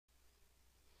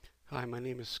Hi, my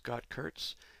name is Scott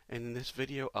Kurtz, and in this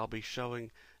video I'll be showing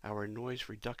our noise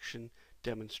reduction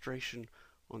demonstration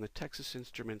on the Texas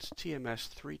Instruments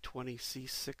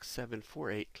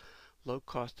TMS320C6748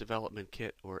 Low-Cost Development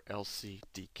Kit, or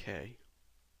LCDK.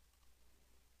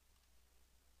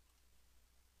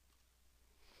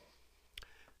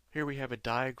 Here we have a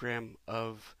diagram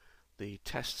of the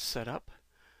test setup.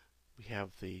 We have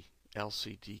the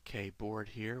LCDK board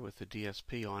here with the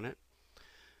DSP on it.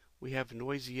 We have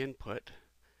noisy input.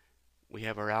 We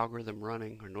have our algorithm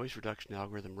running, our noise reduction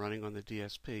algorithm running on the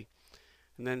DSP,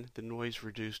 and then the noise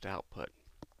reduced output.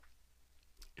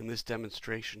 In this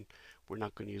demonstration, we're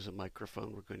not going to use a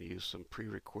microphone. We're going to use some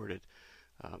pre-recorded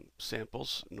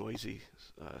samples, noisy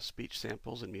speech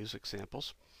samples and music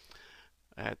samples.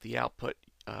 At the output,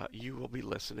 you will be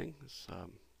listening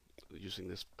using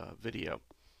this video.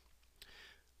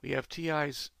 We have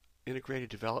TI's integrated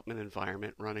development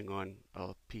environment running on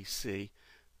a PC.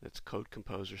 That's Code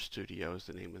Composer Studio is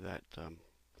the name of that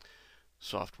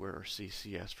software, or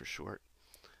CCS for short.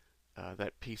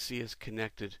 That PC is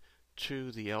connected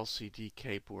to the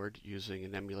LCDK board using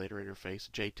an emulator interface,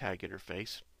 a JTAG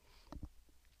interface.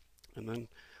 And then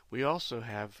we also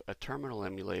have a terminal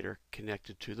emulator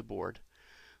connected to the board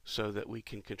so that we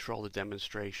can control the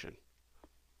demonstration.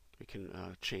 We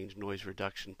can change noise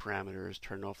reduction parameters,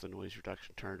 turn off the noise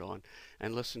reduction, turn it on,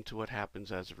 and listen to what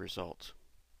happens as a result.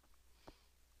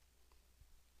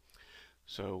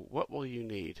 So what will you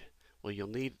need? Well, you'll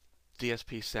need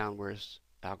DSP Soundware's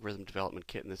algorithm development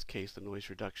kit, in this case the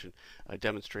noise reduction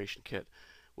demonstration kit,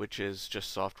 which is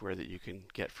just software that you can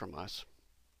get from us.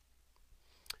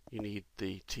 You need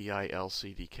the TI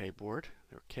LCDK board,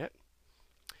 or kit.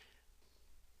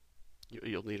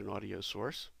 You'll need an audio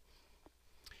source.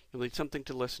 You'll need something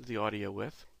to listen to the audio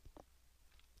with,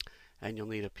 and you'll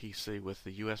need a PC with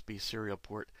the USB serial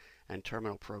port and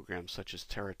terminal programs such as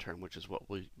Term, which is what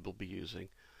we'll be using.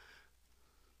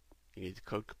 You need the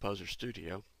Code Composer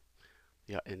Studio,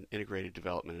 an integrated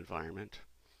development environment,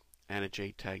 and a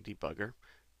JTAG debugger.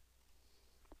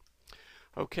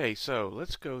 Okay, so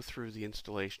let's go through the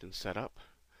installation and setup.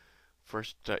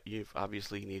 First, you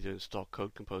need to install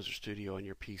Code Composer Studio on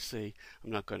your PC.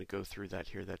 I'm not going to go through that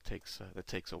here. That takes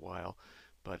a while,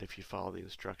 but if you follow the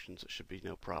instructions, it should be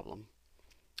no problem.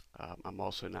 I'm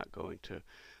also not going to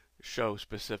show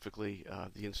specifically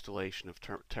the installation of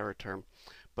Term,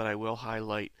 but I will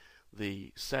highlight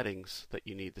the settings that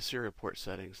you need, the serial port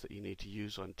settings that you need to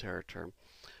use on Term,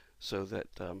 so that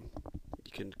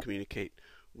you can communicate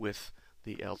with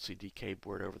the LCDK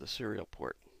board over the serial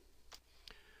port.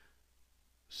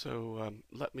 So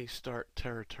let me start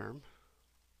Term,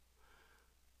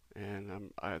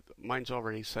 and mine's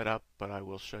already set up, but I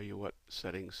will show you what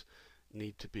settings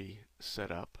need to be set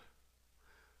up.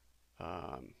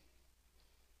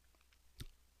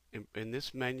 In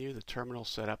this menu, the terminal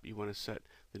setup, you want to set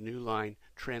the new line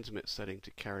transmit setting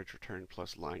to carriage return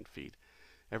plus line feed.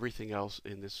 Everything else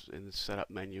in this setup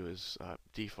menu is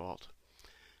default.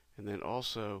 And then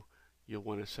also you'll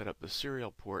want to set up the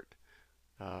serial port.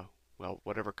 Well,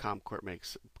 whatever COM port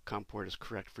is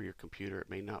correct for your computer. It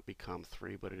may not be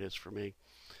COM3, but it is for me.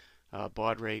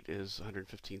 Baud rate is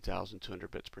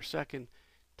 115,200 bits per second.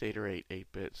 Data rate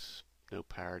 8 bits. No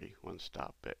parity, 1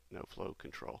 stop bit. No flow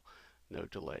control. No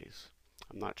delays.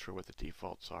 I'm not sure what the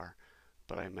defaults are,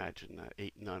 but I imagine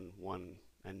 8, none, 1,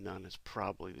 and none is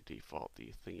probably the default.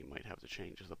 The thing you might have to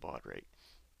change is the baud rate.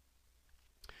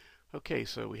 Okay,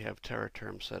 so we have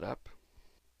Term set up.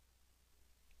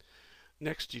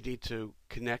 Next, you need to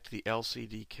connect the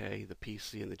LCDK, the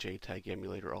PC, and the JTAG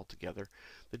emulator all together.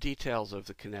 The details of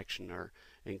the connection are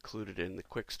included in the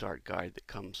quick start guide that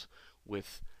comes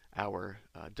with our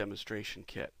demonstration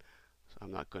kit. So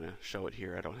I'm not going to show it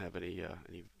here. I don't have any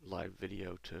live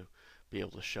video to be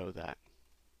able to show that.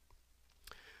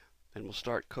 Then we'll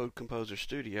start Code Composer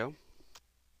Studio.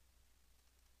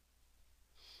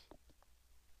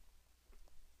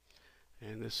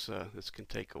 And this can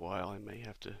take a while. I may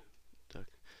have to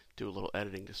do a little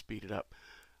editing to speed it up.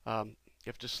 You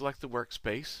have to select the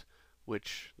workspace,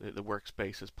 which the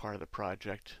workspace is part of the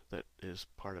project that is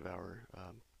part of our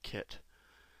kit.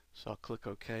 So I'll click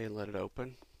OK and let it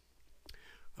open.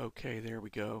 Okay, there we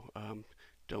go.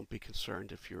 Don't be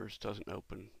concerned if yours doesn't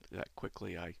open that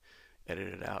quickly. I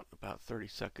edited out about 30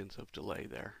 seconds of delay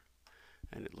there,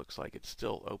 and it looks like it's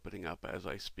still opening up as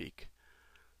I speak.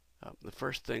 The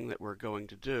first thing that we're going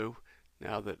to do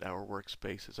now that our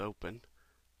workspace is open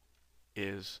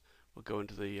is we'll go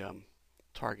into the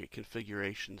Target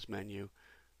Configurations menu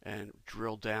and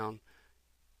drill down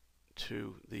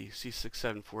to the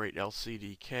C6748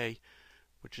 LCDK,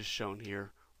 which is shown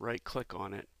here. Right click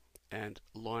on it and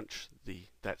launch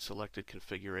that selected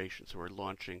configuration. So we're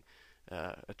launching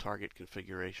a target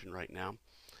configuration right now.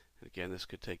 And again, this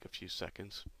could take a few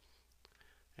seconds.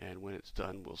 And when it's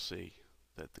done, we'll see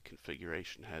that the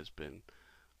configuration has been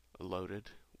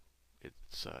loaded. It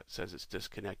says it's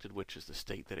disconnected, which is the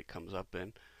state that it comes up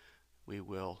in. We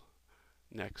will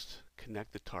next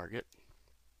connect the target.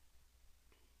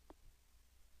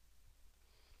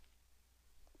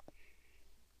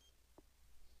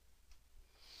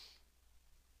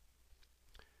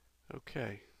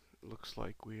 Okay, looks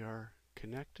like we are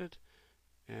connected,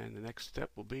 and the next step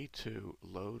will be to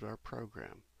load our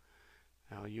program.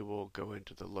 Now you will go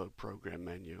into the Load Program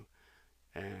menu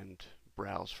and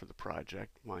browse for the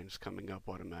project. Mine's coming up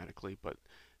automatically, but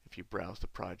if you browse the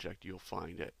project, you'll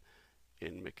find it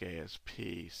in MIC-ASP,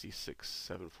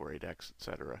 C6748X,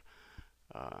 etc.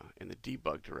 In the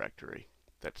debug directory.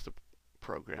 That's the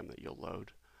program that you'll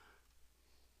load.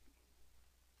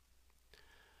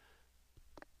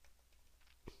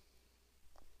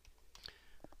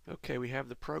 Okay, we have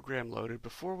the program loaded.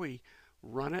 Before we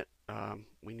run it,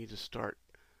 we need to start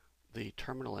the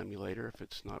terminal emulator if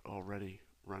it's not already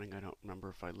running. I don't remember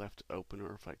if I left it open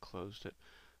or if I closed it.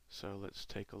 So let's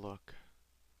take a look.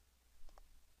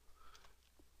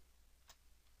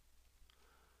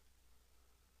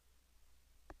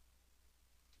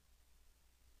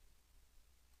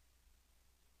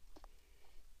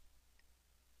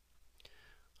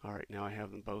 Alright, now I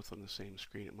have them both on the same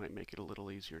screen. It might make it a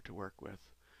little easier to work with.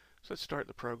 So let's start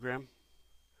the program.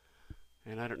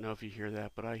 And I don't know if you hear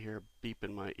that, but I hear a beep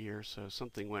in my ear, so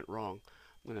something went wrong.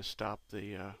 I'm going to stop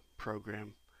the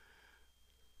program.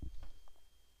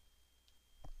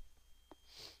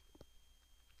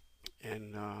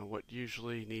 And what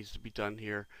usually needs to be done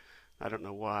here, I don't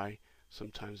know why,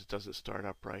 sometimes it doesn't start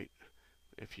up right.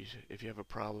 If you have a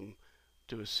problem,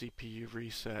 do a CPU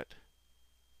reset,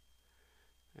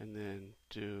 and then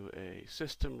do a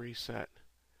system reset.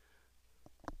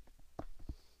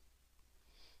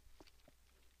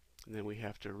 And then we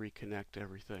have to reconnect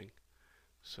everything.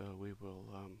 So we will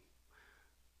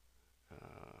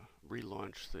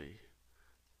relaunch the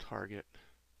target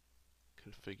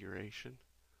configuration.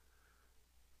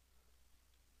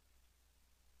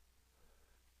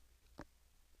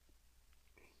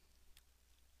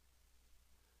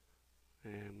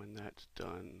 And when that's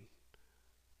done,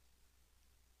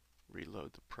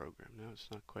 reload the program. No, it's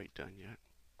not quite done yet.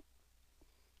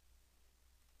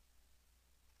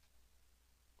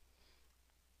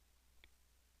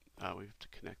 We have to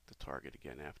connect the target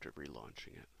again after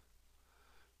relaunching it.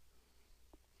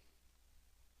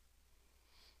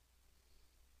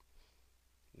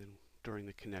 And then during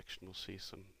the connection, we'll see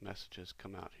some messages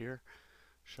come out here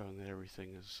showing that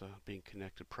everything is being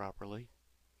connected properly.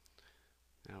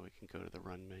 Now we can go to the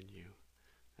Run menu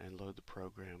and load the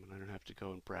program. And I don't have to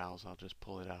go and browse. I'll just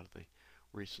pull it out of the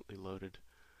recently loaded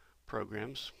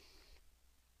programs.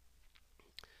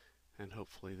 And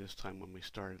hopefully this time when we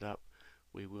start it up,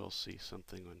 we will see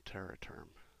something on TerraTerm.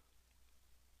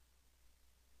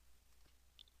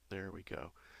 There we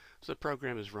go. So the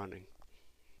program is running.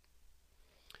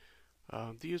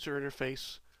 The user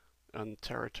interface on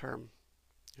TerraTerm,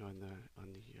 on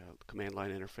the command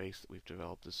line interface that we've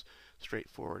developed, is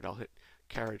straightforward. I'll hit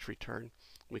carriage return.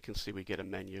 We can see we get a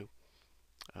menu.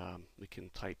 We can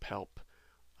type help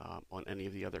on any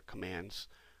of the other commands.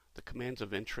 The commands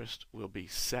of interest will be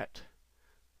set.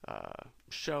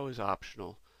 Show is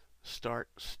optional. Start,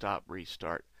 stop,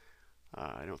 restart.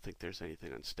 I don't think there's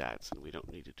anything on stats, and we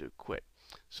don't need to do quit.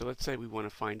 So let's say we want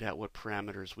to find out what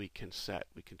parameters we can set.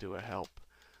 We can do a help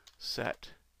set,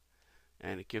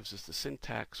 and it gives us the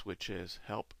syntax, which is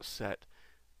help set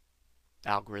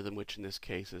algorithm, which in this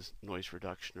case is noise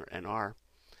reduction or NR.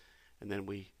 And then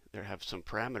there have some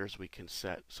parameters we can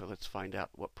set. So let's find out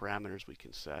what parameters we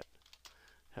can set.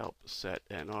 Help set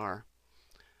NR.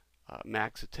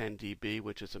 Max at 10 dB,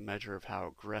 which is a measure of how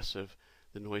aggressive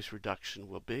the noise reduction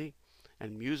will be,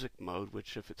 and music mode,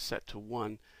 which if it's set to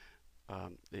 1,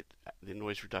 the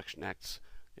noise reduction acts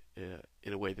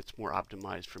in a way that's more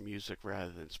optimized for music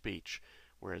rather than speech,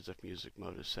 whereas if music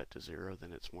mode is set to 0,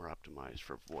 then it's more optimized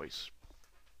for voice.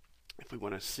 If we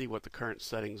want to see what the current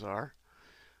settings are,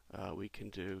 we can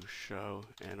do show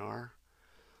NR,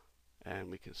 and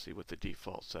we can see what the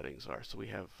default settings are. So we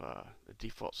have a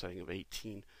default setting of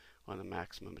 18 on the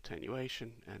maximum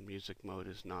attenuation, and music mode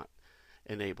is not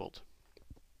enabled.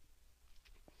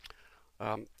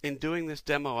 In doing this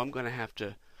demo, I'm going to have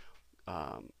to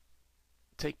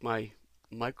take my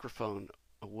microphone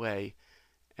away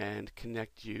and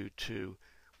connect you to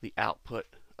the output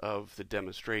of the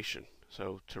demonstration.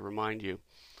 So to remind you,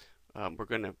 we're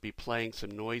going to be playing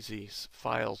some noisy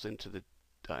files into the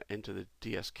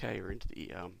DSK or into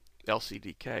the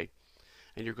LCDK,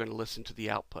 and you're going to listen to the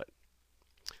output.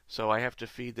 So I have to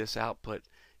feed this output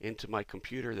into my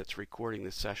computer that's recording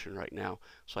this session right now,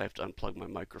 so I have to unplug my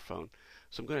microphone.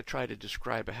 So I'm going to try to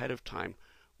describe ahead of time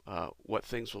what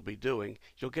things will be doing.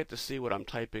 You'll get to see what I'm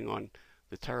typing on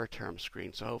the TerraTerm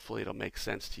screen, so hopefully it'll make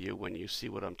sense to you when you see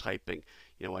what I'm typing.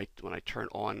 You know, when I turn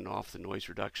on and off the noise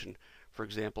reduction, for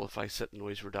example, if I set the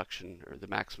noise reduction or the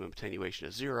maximum attenuation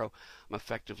to 0, I'm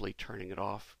effectively turning it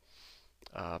off.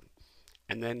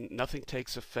 And then nothing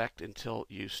takes effect until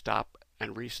you stop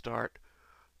and restart.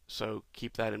 So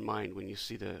keep that in mind when you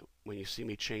see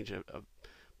me change a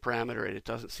parameter and it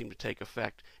doesn't seem to take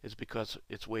effect. It's because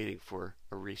it's waiting for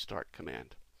a restart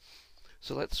command.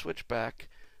 So let's switch back,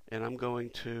 and I'm going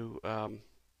to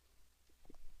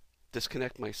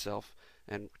disconnect myself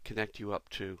and connect you up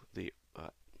to the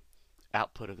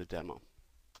output of the demo.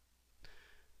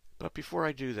 But before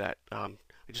I do that, I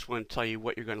just want to tell you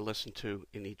what you're going to listen to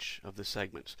in each of the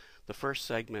segments. The first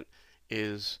segment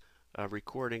is a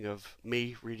recording of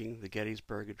me reading the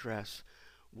Gettysburg Address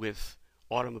with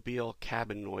automobile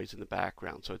cabin noise in the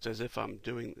background. So it's as if I'm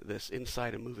doing this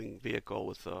inside a moving vehicle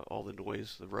with all the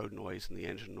noise, the road noise and the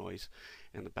engine noise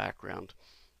in the background.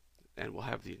 And we'll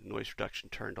have the noise reduction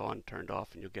turned on, turned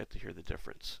off, and you'll get to hear the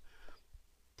difference.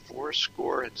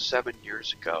 77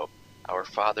 years ago, our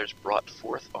fathers brought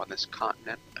forth on this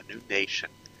continent a new nation,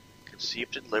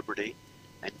 conceived in liberty,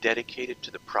 and dedicated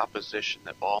to the proposition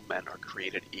that all men are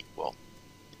created equal.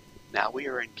 Now we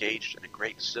are engaged in a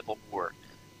great civil war,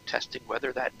 testing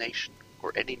whether that nation,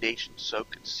 or any nation so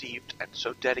conceived and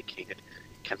so dedicated,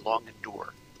 can long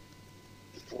endure.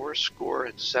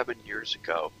 77 years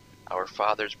ago, our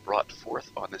fathers brought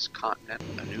forth on this continent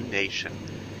a new nation,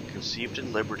 conceived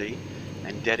in liberty,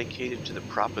 and dedicated to the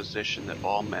proposition that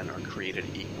all men are created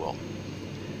equal.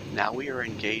 Now we are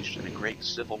engaged in a great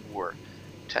civil war,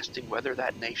 testing whether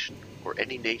that nation, or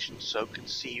any nation so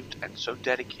conceived and so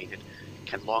dedicated,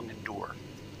 can long endure.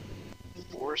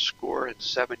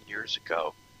 77 years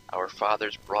ago, our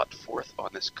fathers brought forth on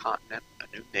this continent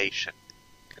a new nation,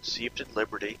 conceived in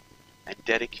liberty, and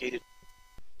dedicated.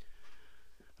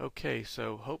 Okay,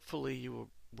 so hopefully you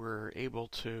were able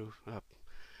to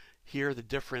hear the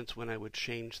difference when I would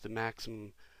change the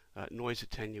maximum noise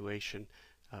attenuation,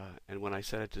 and when I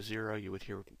set it to 0, you would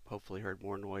hopefully heard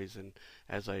more noise, and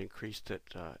as I increased it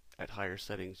at higher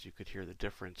settings, you could hear the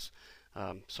difference.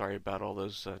 Sorry about all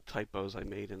those typos I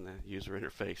made in the user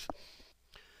interface.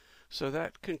 So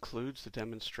that concludes the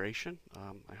demonstration.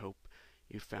 I hope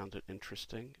you found it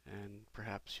interesting, and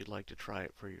perhaps you'd like to try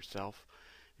it for yourself.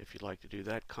 If you'd like to do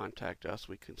that, contact us.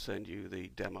 We can send you the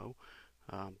demo.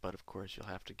 But of course you'll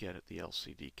have to get it the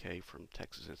LCDK from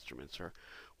Texas Instruments or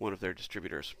one of their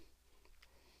distributors.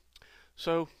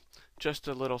 So just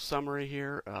a little summary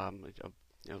here, a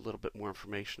little bit more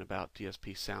information about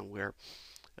DSP Soundware.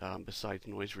 Besides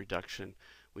noise reduction,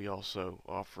 we also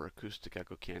offer acoustic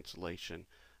echo cancellation,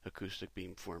 acoustic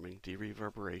beamforming,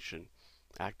 dereverberation,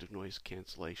 active noise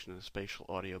cancellation, and a spatial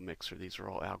audio mixer. These are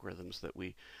all algorithms that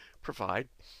we provide,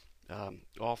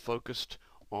 all focused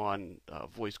on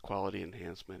voice quality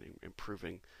enhancement,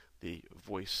 improving the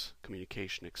voice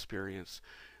communication experience.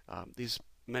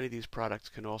 Many of these products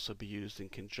can also be used in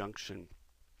conjunction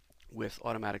with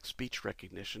automatic speech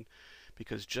recognition,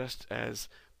 because just as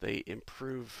they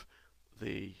improve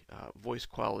the voice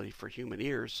quality for human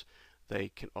ears, they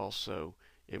can also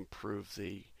improve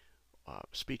the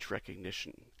speech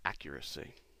recognition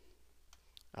accuracy.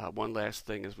 One last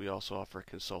thing is we also offer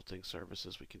consulting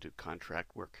services. We can do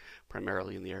contract work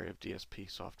primarily in the area of DSP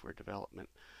software development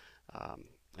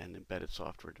and embedded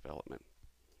software development.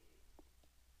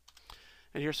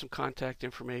 And here's some contact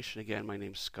information. Again, my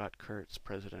name is Scott Kurtz,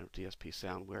 president of DSP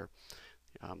Soundware.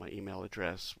 My email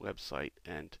address, website,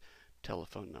 and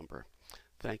telephone number.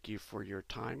 Thank you for your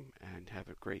time, and have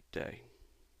a great day.